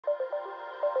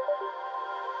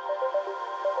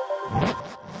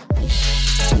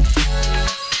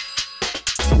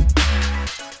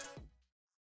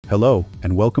Hello,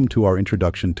 and welcome to our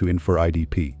introduction to Infor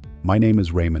IDP. My name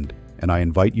is Raymond, and I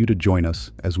invite you to join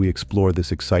us as we explore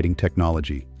this exciting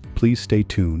technology. Please stay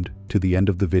tuned to the end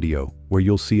of the video, where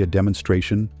you'll see a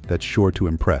demonstration that's sure to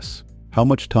impress. How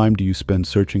much time do you spend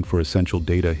searching for essential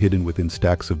data hidden within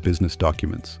stacks of business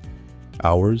documents?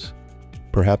 Hours?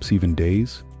 Perhaps even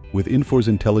days? With Infor's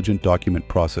Intelligent Document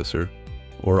Processor,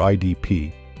 or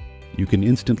IDP, you can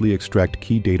instantly extract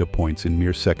key data points in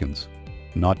mere seconds,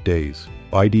 not days.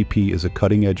 IDP is a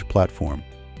cutting-edge platform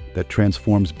that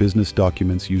transforms business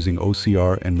documents using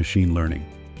OCR and machine learning.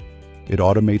 It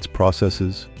automates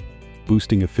processes,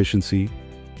 boosting efficiency,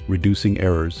 reducing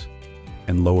errors,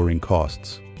 and lowering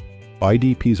costs.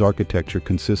 IDP's architecture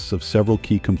consists of several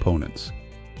key components.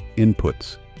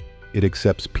 Inputs. It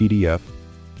accepts PDF,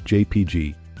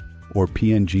 JPG, or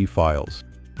PNG files.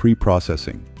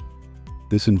 Pre-processing.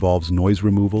 This involves noise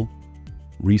removal,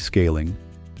 rescaling,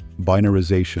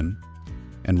 binarization,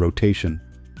 and rotation.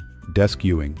 Desk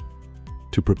queuing.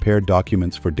 To prepare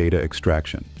documents for data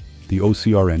extraction. The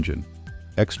OCR engine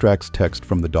extracts text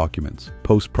from the documents.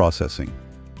 Post-processing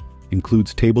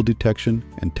includes table detection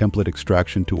and template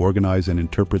extraction to organize and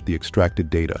interpret the extracted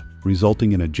data,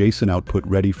 resulting in a JSON output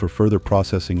ready for further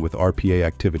processing with RPA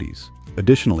activities.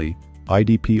 Additionally,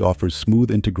 IDP offers smooth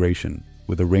integration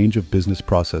with a range of business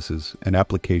processes and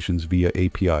applications via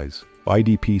APIs.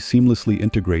 IDP seamlessly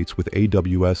integrates with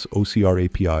AWS OCR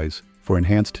APIs for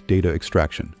enhanced data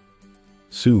extraction.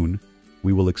 Soon,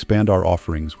 we will expand our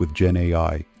offerings with Gen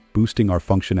AI, boosting our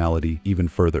functionality even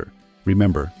further.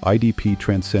 Remember, IDP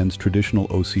transcends traditional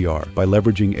OCR by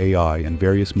leveraging AI and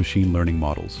various machine learning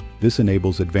models. This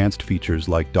enables advanced features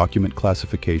like document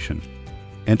classification,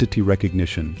 entity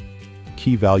recognition,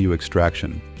 key value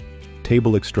extraction,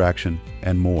 table extraction,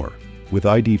 and more. With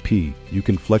IDP, you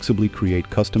can flexibly create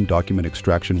custom document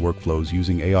extraction workflows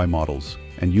using AI models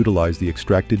and utilize the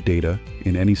extracted data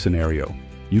in any scenario.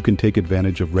 You can take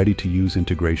advantage of ready-to-use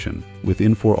integration with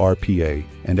Infor RPA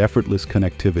and effortless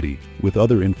connectivity with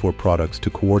other Infor products to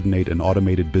coordinate an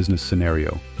automated business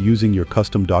scenario using your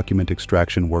custom document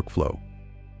extraction workflow.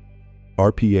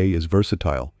 RPA is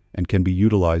versatile and can be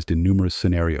utilized in numerous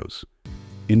scenarios.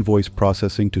 Invoice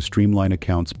processing to streamline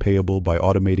accounts payable by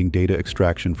automating data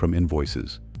extraction from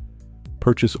invoices.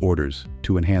 Purchase orders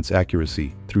to enhance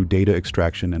accuracy through data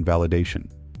extraction and validation.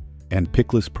 And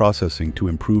pickless processing to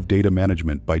improve data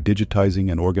management by digitizing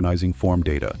and organizing form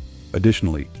data.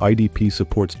 Additionally, IDP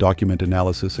supports document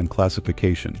analysis and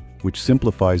classification, which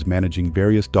simplifies managing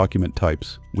various document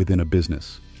types within a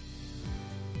business.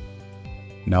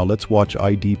 Now let's watch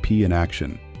IDP in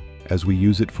action as we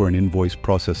use it for an invoice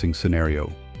processing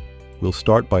scenario. We'll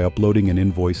start by uploading an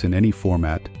invoice in any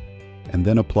format, and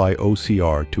then apply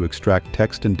OCR to extract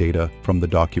text and data from the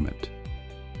document.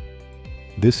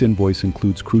 This invoice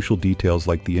includes crucial details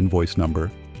like the invoice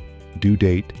number, due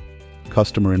date,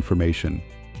 customer information,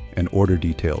 and order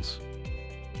details.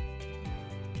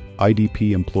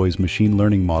 IDP employs machine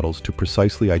learning models to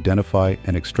precisely identify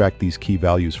and extract these key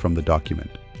values from the document.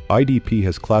 IDP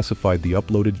has classified the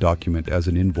uploaded document as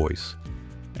an invoice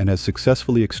and has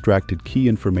successfully extracted key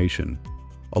information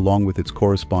along with its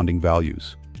corresponding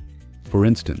values. For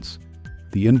instance,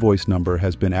 the invoice number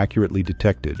has been accurately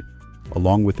detected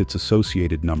along with its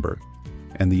associated number,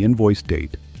 and the invoice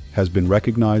date has been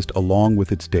recognized along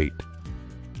with its date.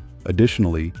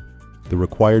 Additionally, the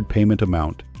required payment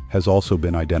amount has also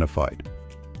been identified.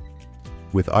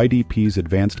 With IDP's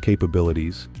advanced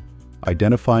capabilities,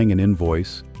 identifying an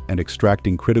invoice and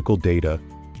extracting critical data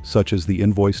such as the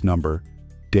invoice number,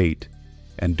 date,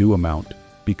 and due amount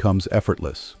becomes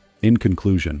effortless. In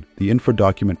conclusion, the Infor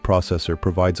Document Processor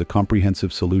provides a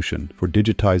comprehensive solution for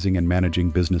digitizing and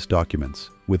managing business documents.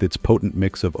 With its potent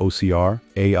mix of OCR,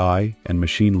 AI, and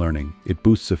machine learning, it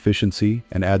boosts efficiency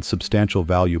and adds substantial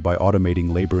value by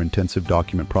automating labor-intensive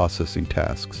document processing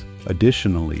tasks.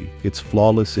 Additionally, its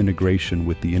flawless integration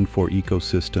with the Infor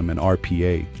Ecosystem and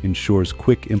RPA ensures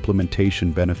quick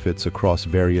implementation benefits across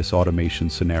various automation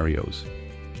scenarios.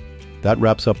 That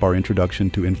wraps up our introduction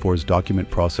to Infor's document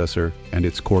processor and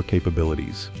its core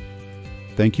capabilities.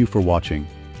 Thank you for watching,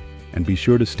 and be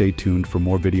sure to stay tuned for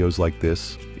more videos like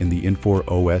this in the Infor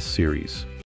OS series.